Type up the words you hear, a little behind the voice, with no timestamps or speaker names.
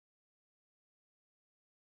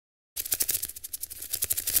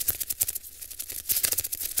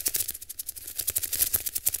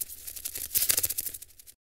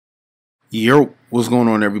Yo, what's going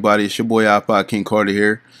on, everybody? It's your boy iPodKingCarter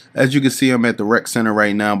here. As you can see, I'm at the rec center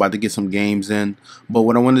right now about to get some games in. But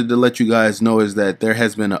what I wanted to let you guys know is that there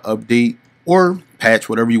has been an update or patch,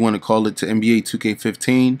 whatever you want to call it, to NBA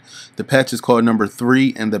 2K15. The patch is called number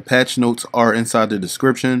 3 and the patch notes are inside the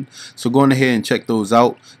description. So go on ahead and check those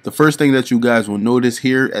out. The first thing that you guys will notice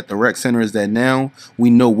here at the rec center is that now we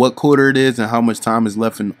know what quarter it is and how much time is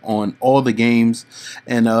left on all the games.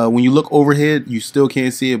 And when you look overhead, you still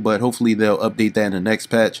can't see it, but hopefully they'll update that in the next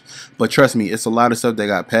patch. But trust me, it's a lot of stuff that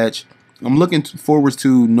got patched. I'm looking forward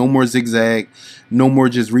to no more zigzag, no more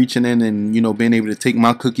just reaching in and, being able to take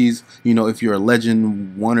my cookies, if you're a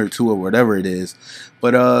legend 1 or 2 or whatever it is.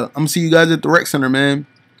 But I'm going to see you guys at the rec center, man.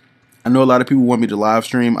 I know a lot of people want me to live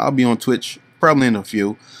stream. I'll be on Twitch probably in a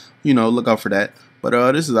few. Look out for that.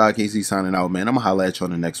 But this is IKC signing out, man. I'm going to holla at you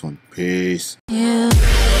on the next one. Peace. Yeah.